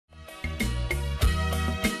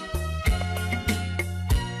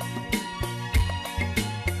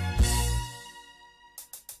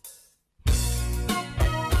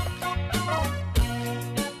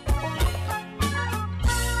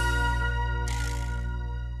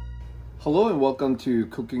Hello and welcome to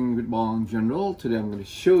Cooking with Bong General. Today I'm going to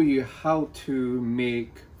show you how to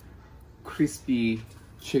make crispy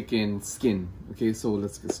chicken skin. Okay, so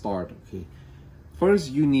let's get started. Okay,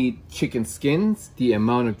 first you need chicken skins. The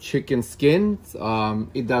amount of chicken skins,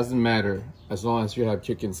 it doesn't matter as long as you have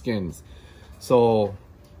chicken skins. So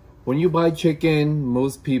when you buy chicken,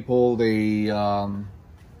 most people they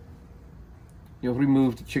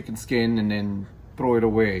remove the chicken skin and then throw it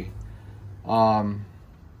away.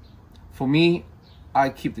 For me, I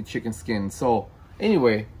keep the chicken skin. So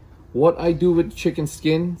anyway, what I do with chicken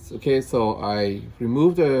skins, okay, so I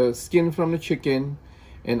remove the skin from the chicken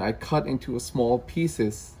and I cut into small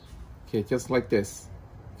pieces, okay, just like this,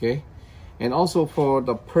 okay. And also for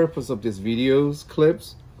the purpose of this video's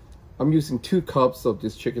clips, I'm using 2 cups of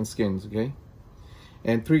this chicken skins, okay,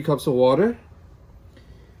 and 3 cups of water,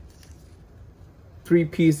 3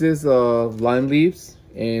 pieces of lime leaves,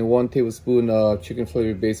 and 1 tablespoon of chicken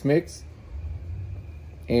flavor base mix,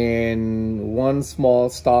 and 1 small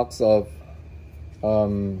stalks of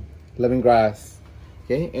lemongrass.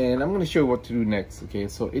 Okay, and I'm going to show you what to do next. Okay,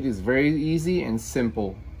 so it is very easy and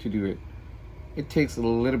simple to do it. It takes a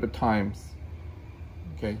little bit of time.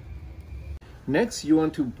 Okay, next you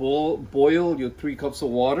want to boil your 3 cups of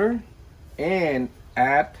water and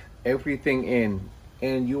add everything in,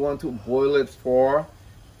 and you want to boil it for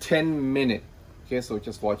 10 minutes. Okay, so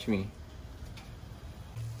just watch me.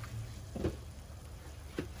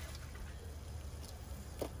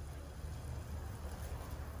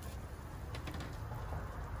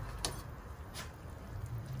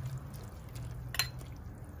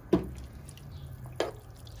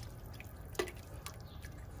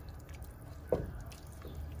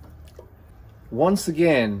 Once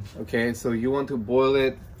again, okay, so you want to boil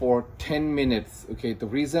it for 10 minutes. Okay, the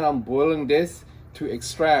reason I'm boiling this to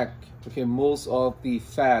extract, okay, most of the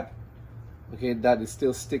fat, okay, that is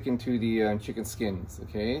still sticking to the chicken skins.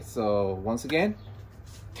 Okay, so once again,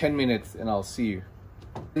 10 minutes and I'll see you.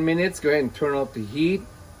 10 minutes, go ahead and turn off the heat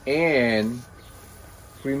and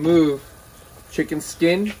remove chicken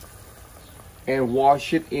skin and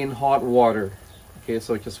wash it in hot water. Okay,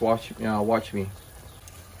 so just watch me.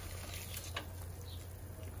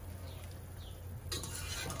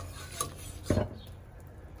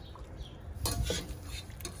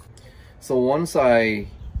 So once I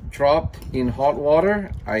dropped in hot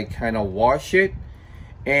water, I kind of wash it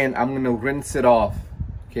and I'm going to rinse it off.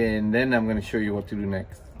 Okay, and then I'm going to show you what to do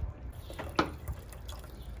next.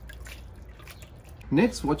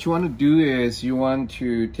 Next, what you want to do is you want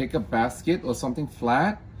to take a basket or something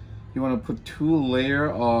flat. You want to put 2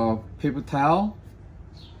 layers of paper towel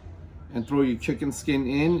and throw your chicken skin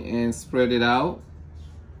in and spread it out.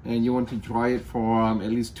 And you want to dry it for at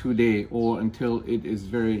least 2 days or until it is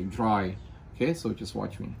very dry. Okay, so just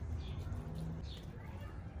watch me.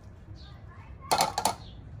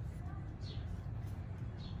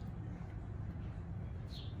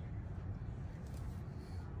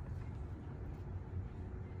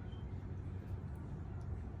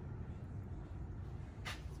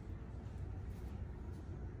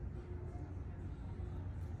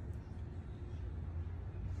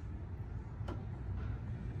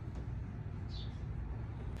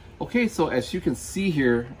 Okay, so as you can see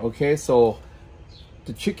here, okay, so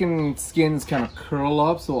the chicken skins kind of curl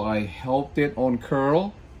up, so I helped it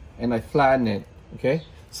uncurl and I flatten it. Okay,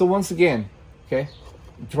 so once again, okay,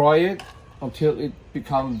 dry it until it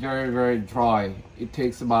becomes very dry. It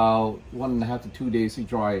takes about 1.5 to 2 days to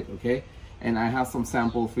dry it. Okay, and I have some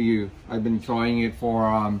sample for you. I've been drying it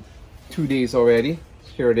for 2 days already.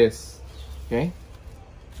 Here it is. Okay,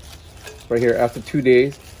 right here after 2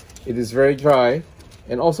 days, it is very dry.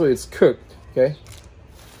 And also it's cooked, okay?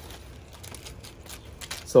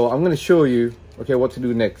 So I'm gonna show you, okay, what to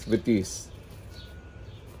do next with these.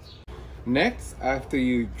 Next, after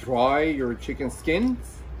you dry your chicken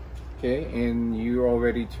skins, okay, and you're all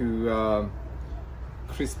ready to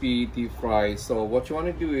crispy deep fry. So what you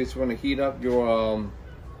wanna do is you wanna heat up your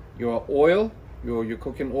oil, your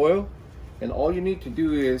cooking oil, and all you need to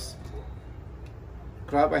do is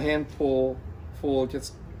grab a handful,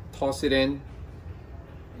 just toss it in,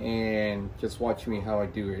 and just watch me how I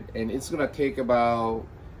do it. And it's gonna take about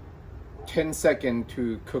 10 seconds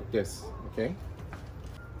to cook this, okay?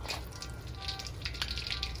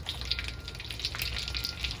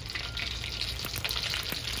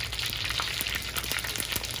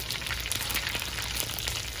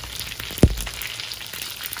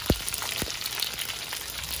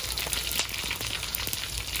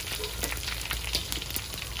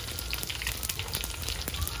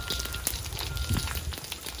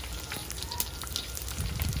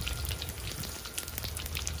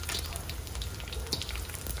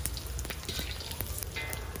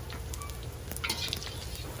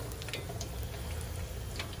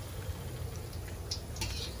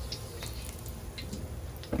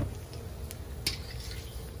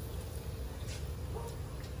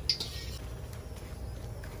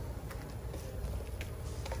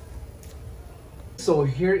 So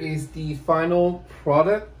here is the final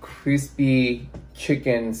product, crispy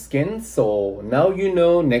chicken skin. So now you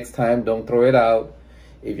know, next time don't throw it out.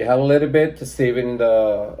 If you have a little bit, just save it in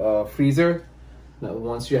the freezer. Now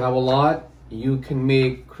once you have a lot, you can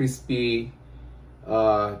make crispy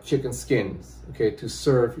chicken skins, okay, to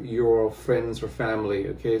serve your friends or family.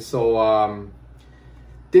 Okay, so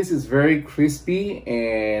this is very crispy,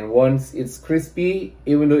 and once it's crispy,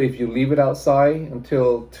 even though if you leave it outside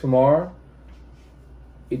until tomorrow,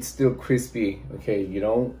 it's still crispy. Okay, you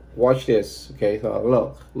don't watch this. Okay, so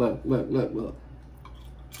look.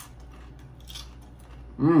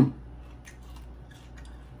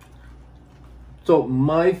 So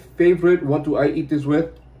my favorite, what do I eat this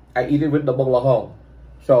with? I eat it with the bong lahong.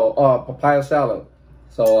 So papaya salad.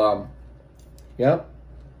 So yeah,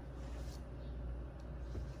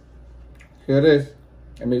 here it is.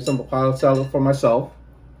 I made some papaya salad for myself,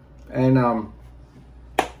 and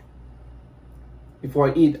before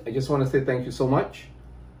I eat, I just want to say thank you so much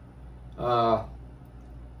for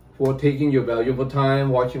taking your valuable time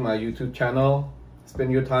watching my YouTube channel.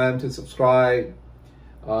 Spend your time to subscribe,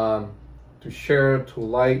 to share, to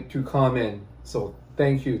like, to comment. So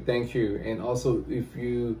thank you. And also, if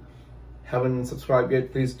you haven't subscribed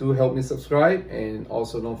yet, please do help me subscribe, and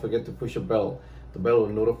also don't forget to push a bell. The bell will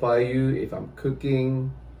notify you if I'm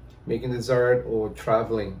cooking, making dessert, or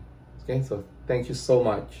traveling. Okay, so thank you so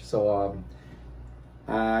much. So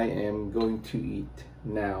I am going to eat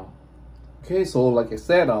now. Okay, so like I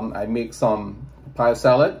said, I make some papaya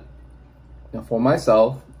salad for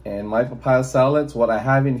myself, and my papaya salads, what I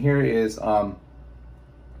have in here is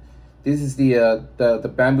this is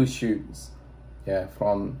the bamboo shoots. Yeah,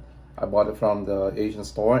 I bought it from the Asian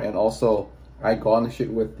store, and also I garnish it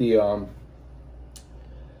with the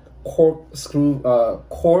corkscrew.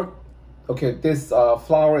 Okay, this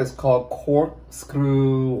flour is called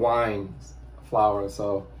corkscrew wine flour.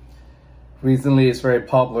 So recently it's very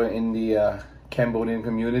popular in the Cambodian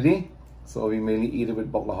community. So we mainly eat it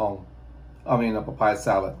with bok lahong. I mean a papaya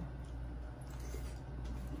salad.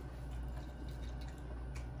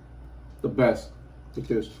 The best with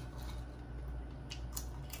this.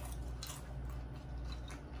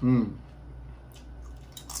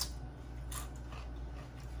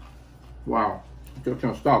 Wow, I just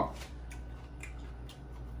can't stop.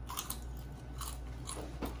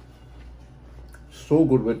 So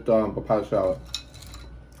good with papaya salad.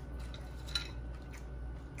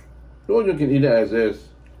 Or you can eat it as is.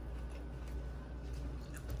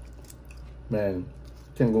 Man,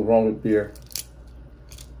 can't go wrong with beer.